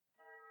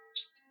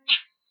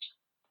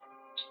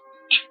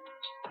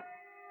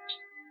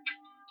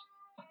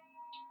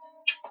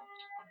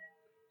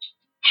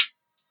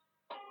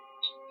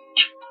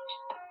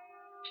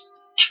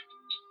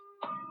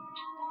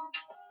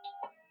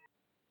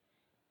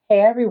Hey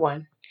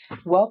everyone,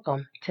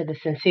 welcome to the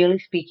Sincerely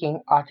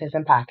Speaking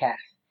Autism Podcast.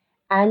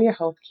 I'm your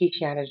host,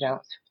 Keishiana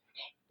Jones.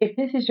 If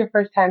this is your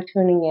first time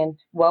tuning in,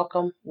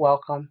 welcome,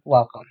 welcome,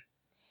 welcome.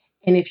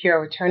 And if you're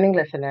a returning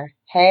listener,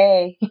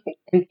 hey,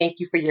 and thank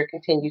you for your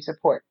continued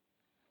support.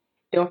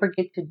 Don't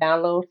forget to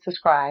download,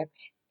 subscribe,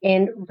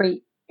 and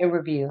rate and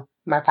review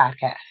my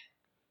podcast.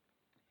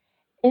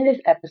 In this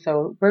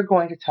episode, we're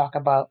going to talk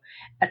about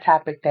a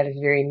topic that is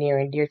very near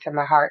and dear to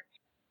my heart,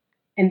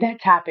 and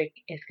that topic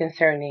is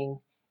concerning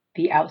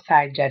the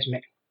outside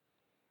judgment.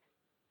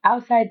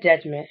 Outside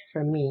judgment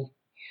for me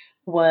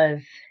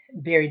was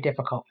very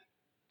difficult.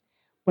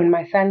 When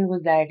my son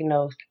was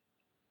diagnosed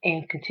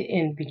and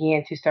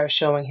began to start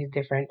showing his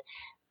different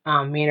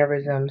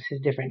mannerisms,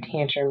 his different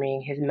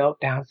tantruming, his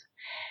meltdowns,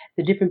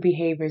 the different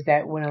behaviors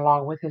that went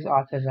along with his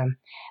autism,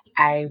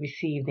 I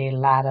received a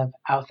lot of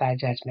outside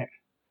judgment.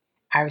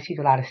 I received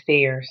a lot of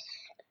stares,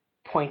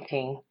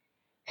 pointing,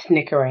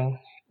 snickering,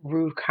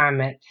 rude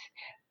comments,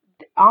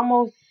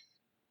 almost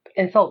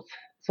insults,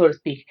 so to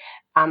speak,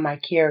 on my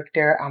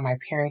character, on my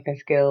parenting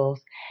skills,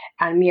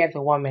 on me as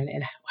a woman,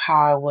 and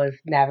how I was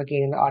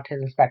navigating the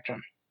autism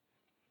spectrum.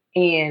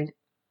 And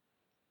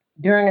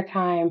during a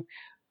time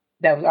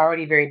that was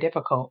already very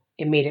difficult,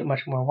 it made it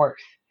much more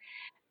worse.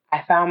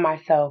 I found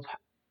myself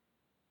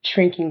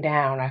shrinking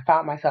down. I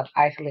found myself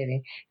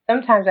isolating.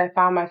 Sometimes I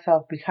found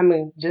myself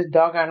becoming just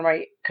doggone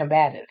right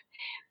combative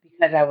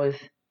because I was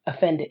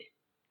offended.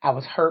 I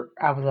was hurt.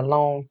 I was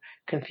alone,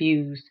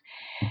 confused,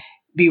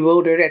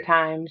 bewildered at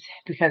times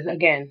because,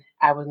 again,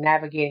 I was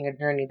navigating a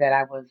journey that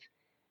I was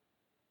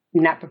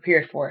not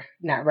prepared for,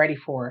 not ready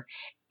for.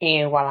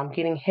 And while I'm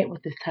getting hit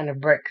with this ton of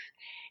bricks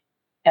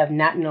of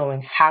not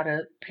knowing how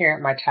to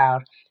parent my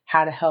child,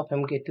 how to help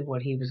him get through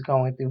what he was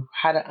going through,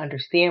 how to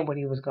understand what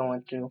he was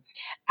going through,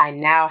 I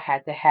now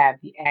had to have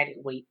the added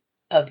weight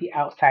of the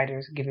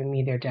outsiders giving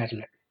me their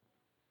judgment.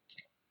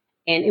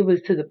 And it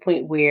was to the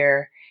point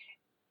where,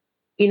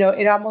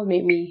 it almost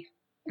made me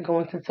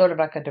go into sort of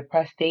like a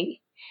depressed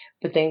state.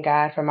 But thank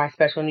God for my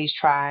special needs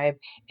tribe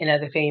and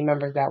other family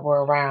members that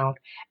were around.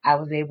 I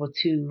was able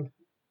to,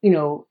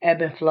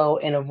 ebb and flow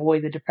and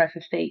avoid the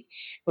depressive state,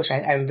 which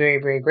I'm very,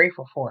 very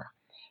grateful for.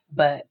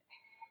 But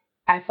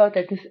I felt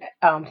that this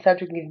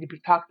subject needed to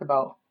be talked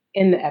about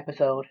in the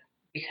episode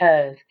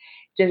because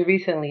just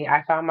recently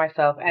I found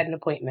myself at an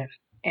appointment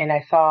and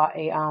I saw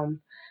a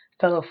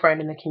fellow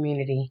friend in the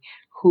community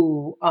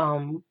who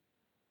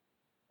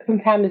from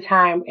time to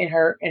time in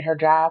her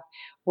job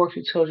works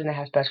with children that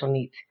have special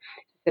needs,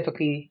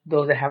 specifically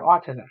those that have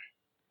autism.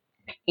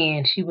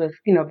 And she was,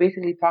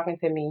 basically talking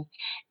to me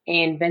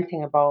and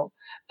venting about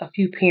a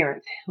few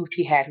parents who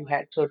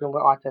had children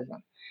with autism.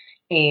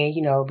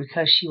 And,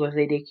 because she was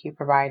a daycare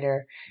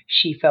provider,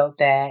 she felt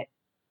that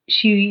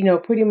she,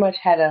 pretty much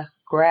had a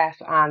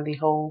grasp on the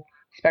whole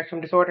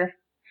spectrum disorder.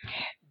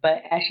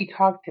 But as she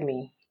talked to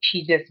me,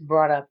 she just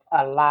brought up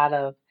a lot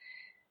of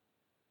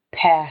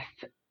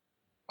past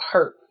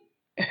hurt,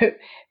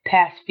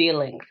 past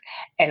feelings.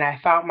 And I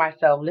found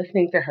myself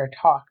listening to her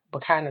talk,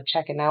 but kind of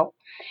checking out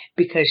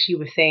because she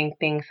was saying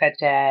things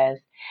such as,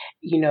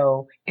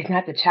 it's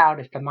not the child,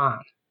 it's the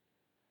mom.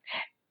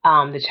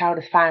 The child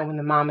is fine when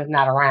the mom is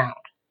not around.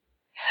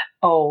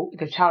 Oh,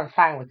 the child is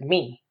fine with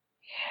me.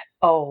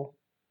 Oh,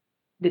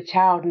 the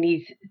child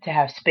needs to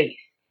have space.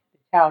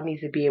 The child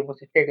needs to be able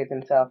to figure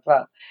themselves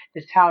out.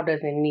 The child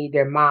doesn't need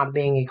their mom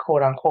being a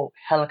quote unquote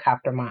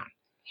helicopter mom.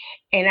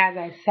 And as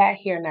I sat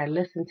here and I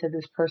listened to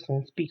this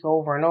person speak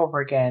over and over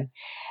again,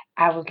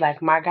 I was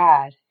like, my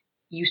God,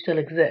 you still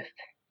exist.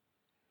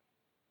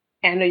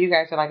 And I know you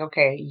guys are like,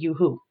 okay, you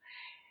who?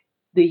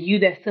 The you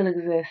that still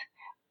exists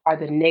are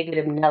the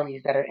negative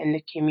Nellies that are in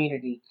the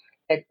community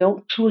that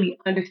don't truly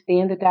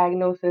understand the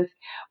diagnosis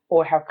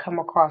or have come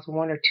across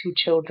one or two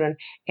children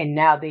and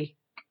now they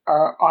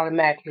are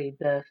automatically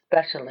the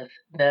specialist,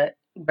 the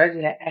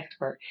resident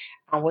expert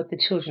on what the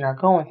children are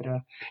going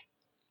through.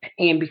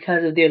 And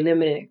because of their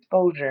limited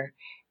exposure,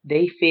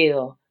 they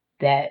feel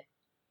that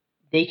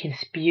they can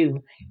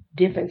spew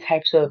different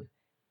types of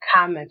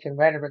comments and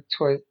rhetoric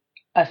towards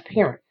us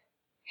parents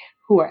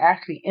who are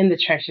actually in the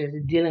trenches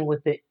dealing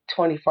with it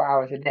 24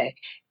 hours a day,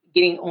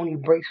 getting only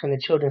breaks when the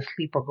children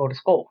sleep or go to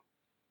school.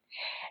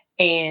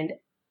 And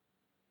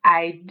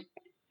I,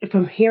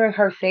 from hearing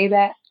her say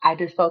that, I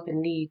just felt the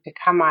need to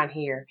come on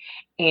here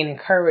and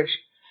encourage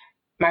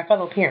my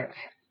fellow parents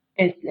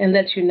and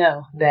let you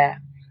know that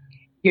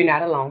you're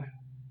not alone.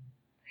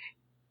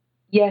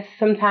 Yes,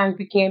 sometimes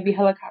we can be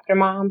helicopter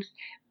moms,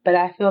 but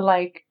I feel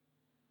like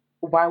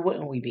why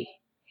wouldn't we be?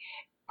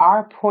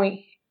 Our point,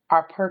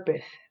 our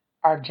purpose,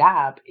 our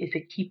job is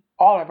to keep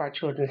all of our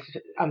children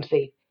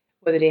safe,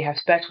 whether they have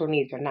special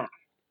needs or not.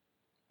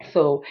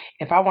 So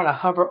if I want to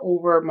hover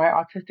over my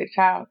autistic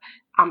child,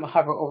 I'm gonna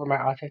hover over my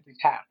autistic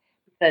child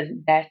because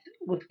that's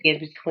what stands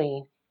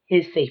between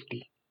his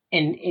safety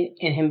and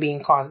him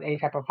being caused any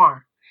type of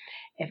harm.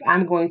 If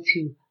I'm going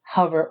to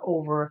hover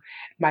over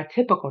my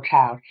typical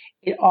child,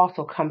 it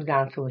also comes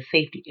down to a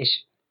safety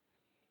issue.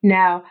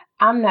 Now,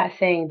 I'm not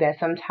saying that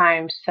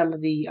sometimes some of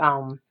the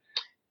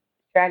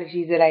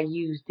strategies that I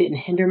used didn't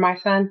hinder my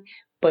son.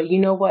 But you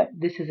know what?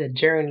 This is a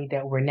journey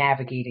that we're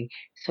navigating.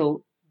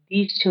 So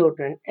these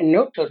children, and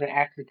no children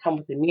actually come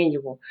with a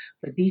manual,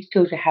 but these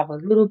children have a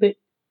little bit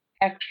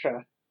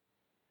extra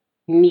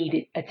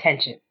needed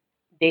attention.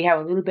 They have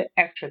a little bit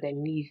extra that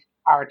needs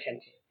our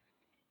attention.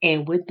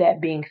 And with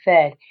that being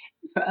said,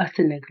 for us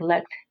to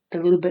neglect the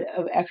little bit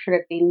of extra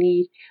that they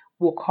need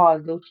will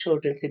cause those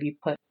children to be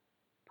put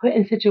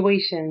in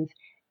situations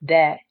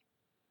that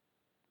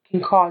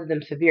can cause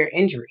them severe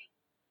injury.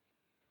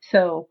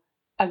 So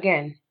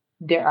again,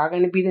 there are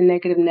going to be the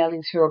negative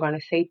Nellies who are going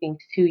to say things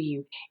to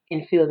you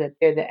and feel that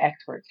they're the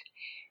experts.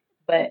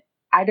 But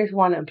I just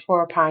want to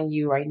implore upon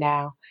you right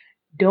now,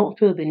 don't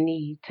feel the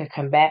need to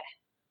combat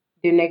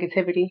their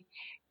negativity.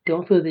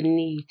 Don't feel the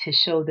need to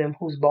show them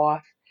who's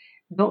boss.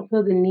 Don't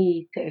feel the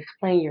need to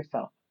explain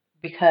yourself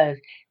because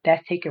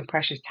that's taking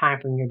precious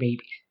time from your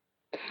babies.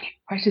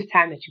 Precious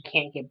time that you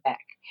can't get back.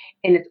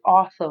 And it's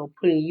also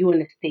putting you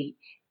in a state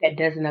that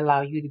doesn't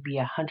allow you to be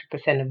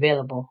 100%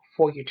 available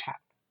for your child.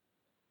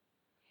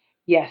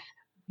 Yes,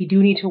 we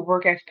do need to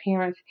work as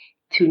parents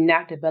to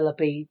not develop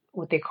a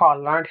what they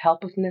call learned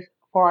helplessness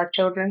for our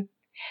children.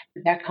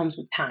 But that comes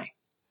with time.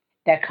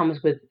 That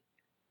comes with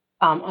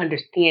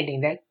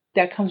understanding.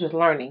 That comes with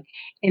learning.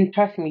 And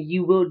trust me,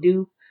 you will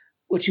do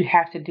what you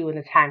have to do when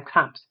the time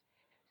comes.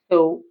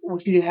 So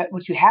what you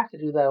have to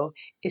do though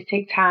is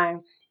take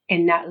time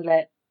and not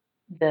let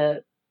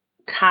the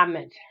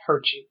comments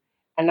hurt you.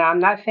 And I'm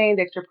not saying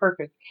that you're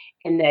perfect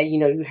and that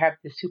you have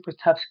the super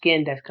tough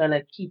skin that's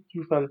gonna keep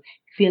you from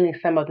feeling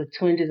some of the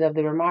twinges of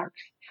the remarks.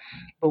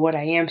 But what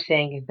I am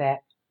saying is that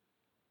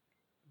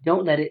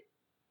don't let it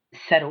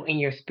settle in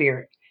your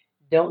spirit.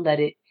 Don't let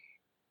it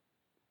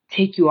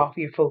take you off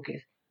your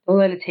focus. Don't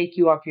let it take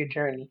you off your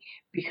journey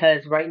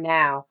because right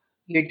now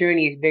your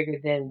journey is bigger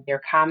than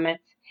their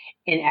comments.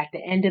 And at the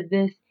end of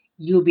this,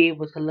 you'll be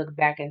able to look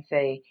back and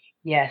say,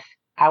 yes,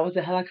 I was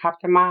a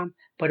helicopter mom,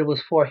 but it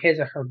was for his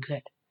or her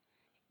good.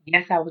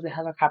 Yes, I was a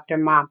helicopter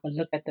mom, but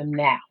look at them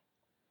now.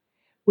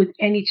 With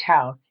any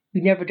child,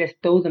 you never just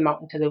throw them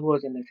out into the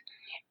wilderness.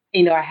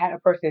 I had a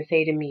person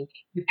say to me,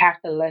 "You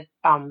have to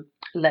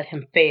let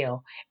him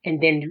fail, and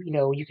then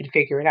you can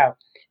figure it out."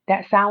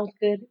 That sounds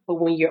good, but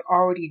when you're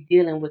already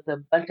dealing with a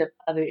bunch of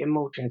other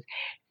emotions,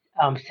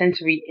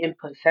 sensory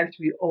input,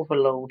 sensory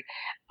overload,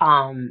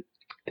 um,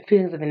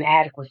 feelings of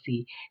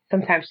inadequacy,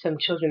 sometimes some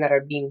children that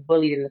are being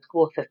bullied in the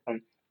school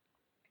system,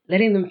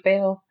 letting them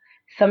fail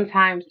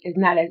sometimes is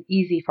not as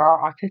easy for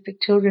our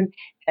autistic children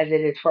as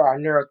it is for our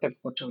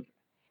neurotypical children.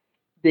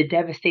 The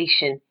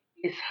devastation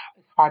is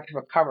hard to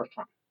recover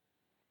from.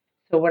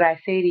 So what I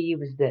say to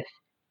you is this: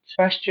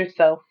 trust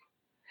yourself,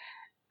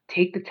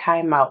 take the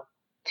time out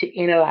to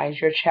analyze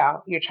your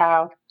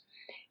child,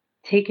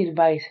 take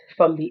advice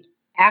from the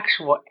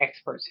actual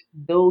experts,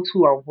 those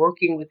who are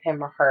working with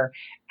him or her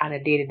on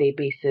a day-to-day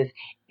basis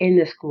in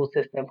the school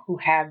system, who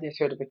have their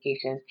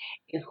certifications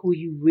and who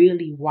you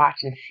really watch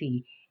and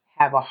see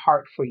have a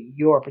heart for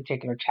your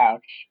particular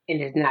child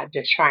and is not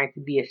just trying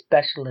to be a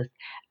specialist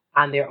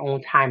on their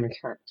own time and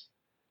terms.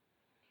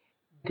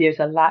 There's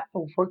a lot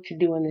of work to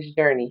do in this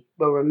journey,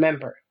 but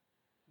remember,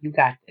 you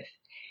got this.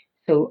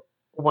 So,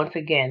 once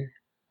again,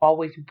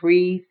 always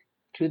breathe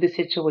through the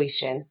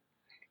situation,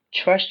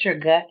 trust your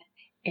gut,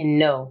 and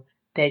know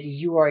that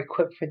you are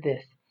equipped for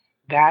this.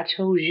 God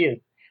chose you.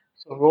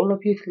 So, roll up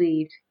your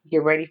sleeves,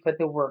 get ready for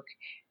the work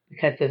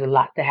because there's a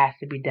lot that has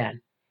to be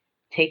done.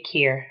 Take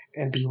care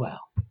and be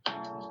well.